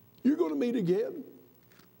 You're going to meet again.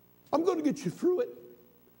 I'm going to get you through it.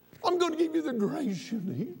 I'm going to give you the grace you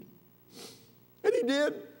need. And he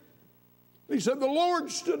did. He said, the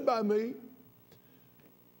Lord stood by me.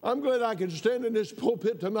 I'm glad I can stand in this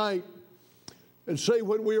pulpit tonight and say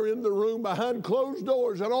when we are in the room behind closed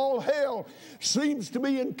doors and all hell seems to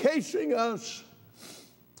be encasing us,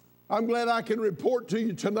 I'm glad I can report to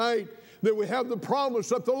you tonight that we have the promise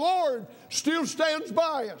that the Lord still stands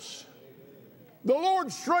by us. The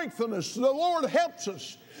Lord strengthens us. The Lord helps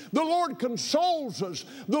us. The Lord consoles us.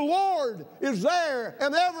 The Lord is there,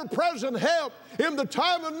 an ever-present help in the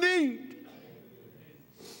time of need.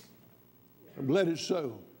 I'm glad it's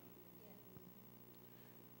so.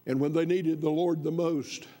 And when they needed the Lord the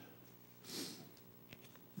most,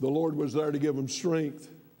 the Lord was there to give them strength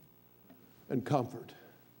and comfort.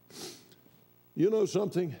 You know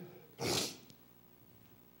something?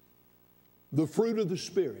 The fruit of the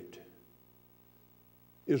Spirit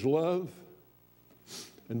is love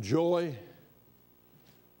and joy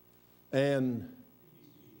and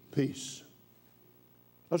peace.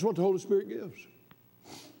 That's what the Holy Spirit gives.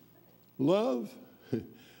 Love,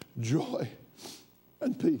 joy,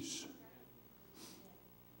 and peace.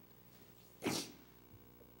 I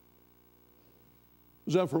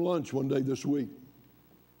was out for lunch one day this week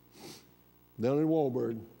down in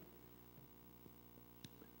Wahlberg.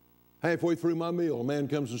 Halfway through my meal, a man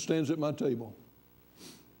comes and stands at my table.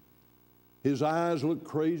 His eyes looked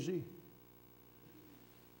crazy.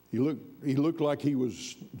 He looked like he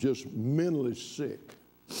was just mentally sick.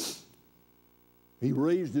 He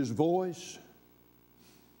raised his voice.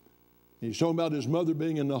 He's talking about his mother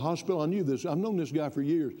being in the hospital. I knew this. I've known this guy for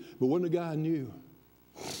years, but wasn't a guy I knew.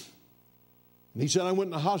 And he said, I went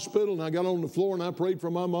in the hospital and I got on the floor and I prayed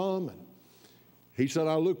for my mom. And he said,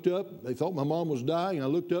 I looked up. They thought my mom was dying. I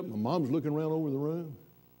looked up. My mom's looking around over the room.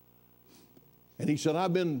 And he said,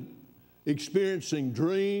 I've been experiencing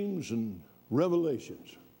dreams and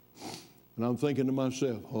revelations. And I'm thinking to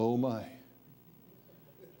myself, oh my.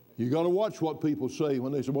 You got to watch what people say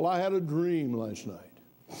when they say, well, I had a dream last night.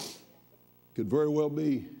 Could very well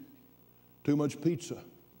be too much pizza.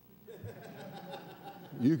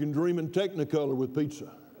 You can dream in Technicolor with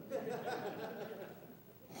pizza.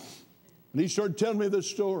 And he started telling me this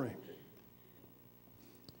story.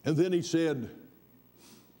 And then he said,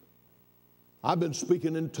 I've been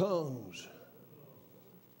speaking in tongues.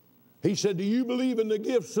 He said, do you believe in the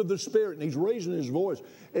gifts of the Spirit? And he's raising his voice.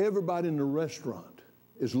 Everybody in the restaurant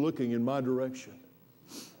is looking in my direction.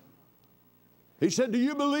 He said, do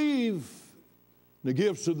you believe in the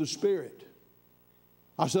gifts of the Spirit?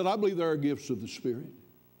 I said, I believe there are gifts of the Spirit.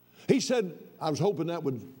 He said, I was hoping that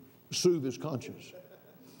would soothe his conscience.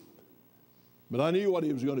 But I knew what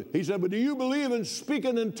he was going to do. He said, but do you believe in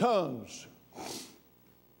speaking in tongues?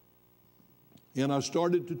 And I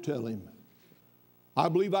started to tell him, I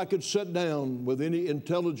believe I could sit down with any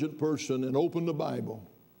intelligent person and open the Bible,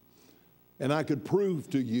 and I could prove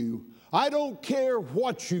to you, I don't care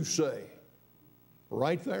what you say.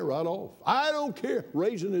 Right there, right off. I don't care.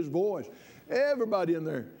 Raising his voice. Everybody in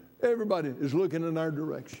there, everybody is looking in our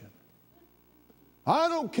direction. I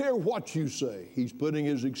don't care what you say. He's putting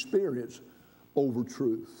his experience over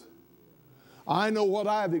truth. I know what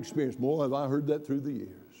I've experienced. Boy, have I heard that through the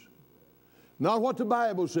years. Not what the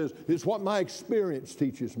Bible says. It's what my experience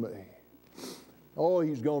teaches me. Oh,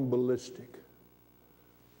 he's gone ballistic.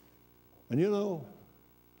 And you know,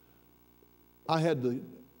 I had the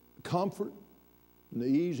comfort and the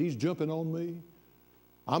ease. He's jumping on me.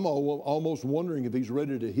 I'm almost wondering if he's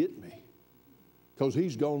ready to hit me because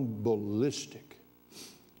he's gone ballistic.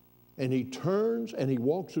 And he turns and he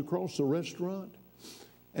walks across the restaurant.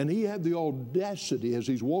 And he had the audacity as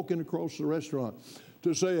he's walking across the restaurant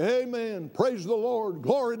to say, amen, praise the Lord,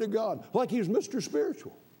 glory to God, like he's Mr.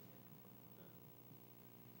 Spiritual.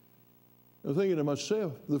 I'm thinking to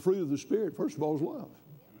myself, the fruit of the Spirit, first of all, is love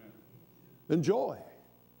and joy,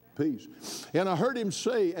 peace. And I heard him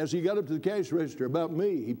say, as he got up to the cash register about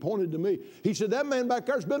me, he pointed to me. He said, that man back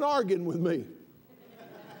there's been arguing with me.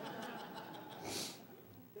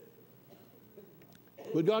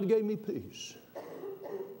 But God gave me peace.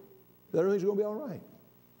 That everything's going to be all right.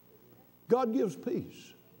 God gives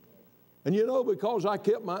peace. And you know, because I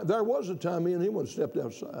kept there was a time me and him would have stepped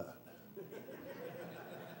outside.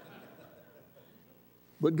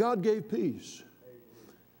 But God gave peace.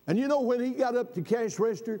 And you know, when he got up to cash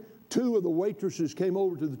register, 2 of the waitresses came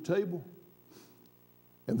over to the table.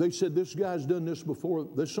 And they said, this guy's done this before.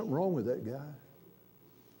 There's something wrong with that guy.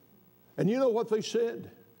 And you know what they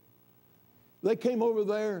said? They came over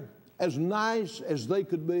there as nice as they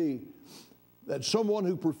could be, that someone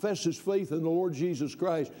who professes faith in the Lord Jesus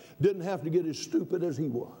Christ didn't have to get as stupid as he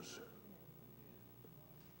was.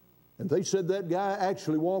 And they said that guy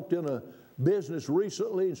actually walked in a business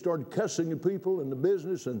recently and started cussing the people in the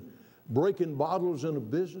business and breaking bottles in a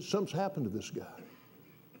business. Something's happened to this guy.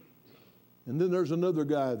 And then there's another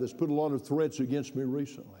guy that's put a lot of threats against me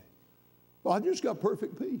recently. Well, I just got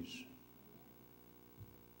perfect peace.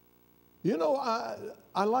 You know,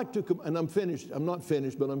 I like to, and I'm finished. I'm not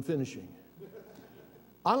finished, but I'm finishing.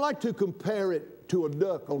 I like to compare it to a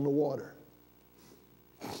duck on the water.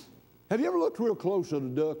 Have you ever looked real close at a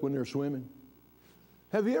duck when they're swimming?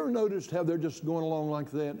 Have you ever noticed how they're just going along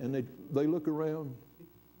like that and they look around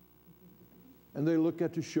and they look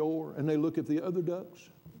at the shore and they look at the other ducks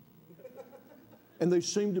and they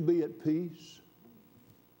seem to be at peace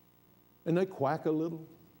and they quack a little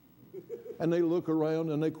and they look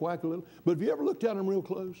around and they quack a little. But have you ever looked at them real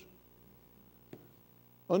close?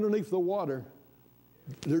 Underneath the water,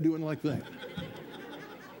 they're doing like that.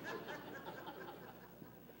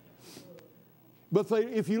 But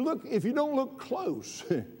if you don't look close,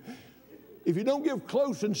 if you don't give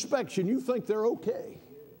close inspection, you think they're okay.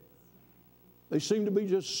 They seem to be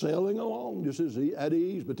just sailing along, just as at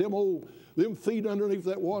ease. But them feet underneath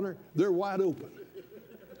that water, they're wide open.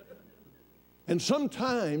 And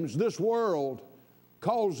sometimes this world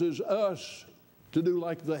causes us to do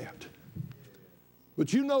like that.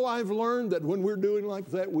 But you know, I've learned that when we're doing like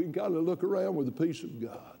that, we've got to look around with the peace of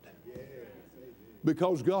God.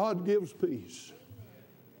 Because God gives peace.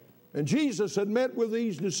 And Jesus had met with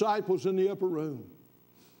these disciples in the upper room.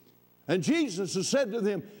 And Jesus has said to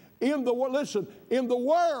them, in the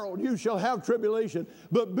world you shall have tribulation,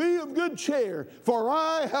 but be of good cheer, for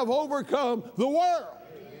I have overcome the world.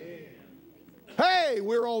 Amen. Hey,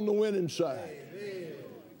 we're on the winning side. Amen.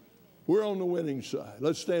 We're on the winning side.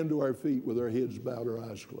 Let's stand to our feet with our heads bowed, our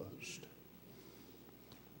eyes closed.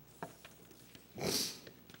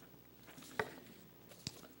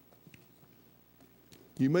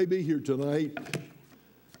 You may be here tonight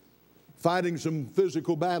fighting some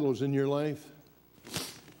physical battles in your life.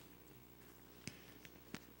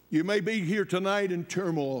 You may be here tonight in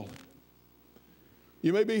turmoil.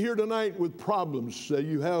 You may be here tonight with problems that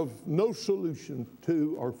you have no solution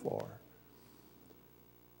to or for.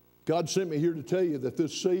 God sent me here to tell you that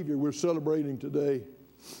this Savior we're celebrating today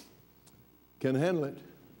can handle it.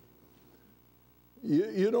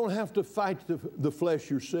 You don't have to fight the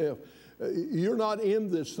flesh yourself. You're not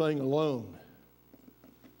in this thing alone.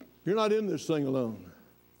 You're not in this thing alone.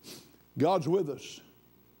 God's with us.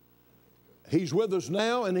 He's with us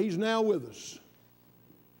now, and He's now with us.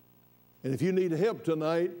 And if you need help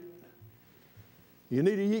tonight, you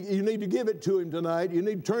need to give it to Him tonight. You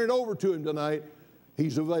need to turn it over to Him tonight.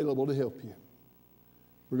 He's available to help you.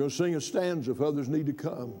 We're going to sing a stanza if others need to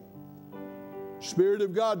come. Spirit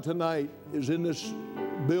of God tonight is in this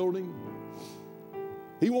building.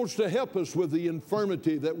 He wants to help us with the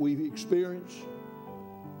infirmity that we experience.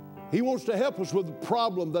 He wants to help us with the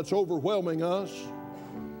problem that's overwhelming us.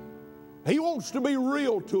 He wants to be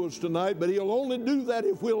real to us tonight, but He'll only do that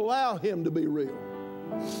if we allow Him to be real.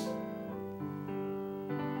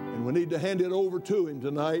 And we need to hand it over to Him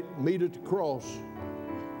tonight, meet at the cross.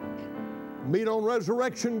 Meet on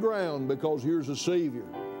resurrection ground, because here's a Savior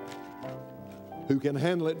who can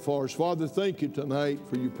handle it for us. Father, thank you tonight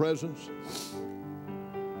for your presence.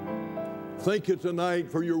 Thank you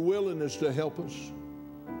tonight for your willingness to help us,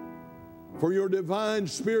 for your divine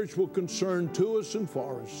spiritual concern to us and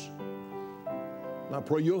for us. And I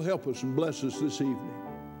pray you'll help us and bless us this evening.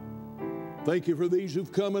 Thank you for these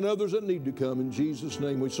who've come and others that need to come. In Jesus'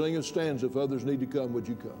 name, we sing a stanza. If others need to come, would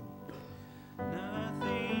you come?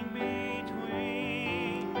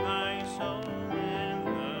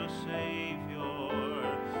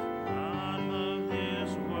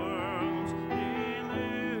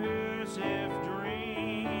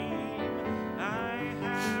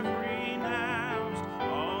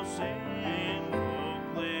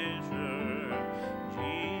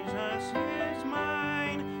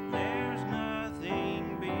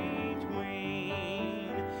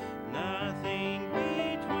 Nothing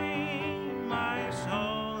between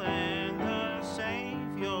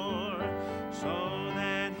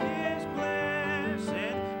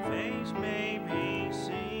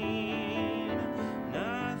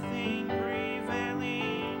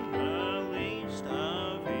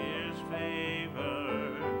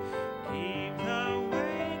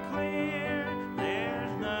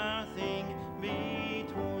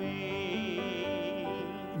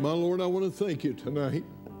My Lord, I want to thank you tonight.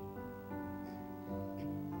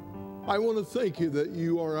 I want to thank you that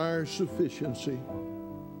you are our sufficiency.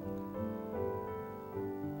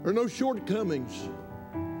 There are no shortcomings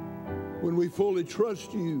when we fully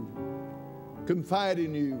trust you, confide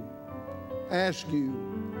in you, ask you.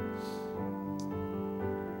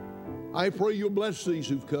 I pray you'll bless these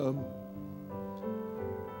who've come.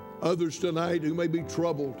 Others tonight who may be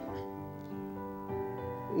troubled.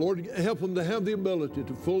 Lord, help them to have the ability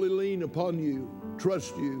to fully lean upon you,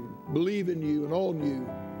 trust you, believe in you and on you,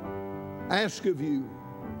 ask of you,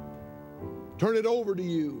 turn it over to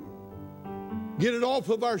you, get it off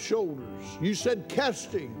of our shoulders. You said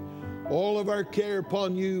casting all of our care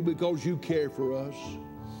upon you because you care for us.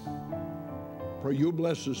 Pray you'll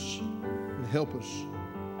bless us and help us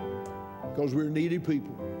because we're needy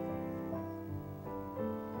people.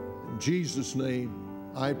 In Jesus'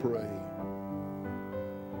 name I pray.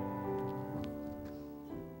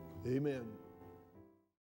 Amen.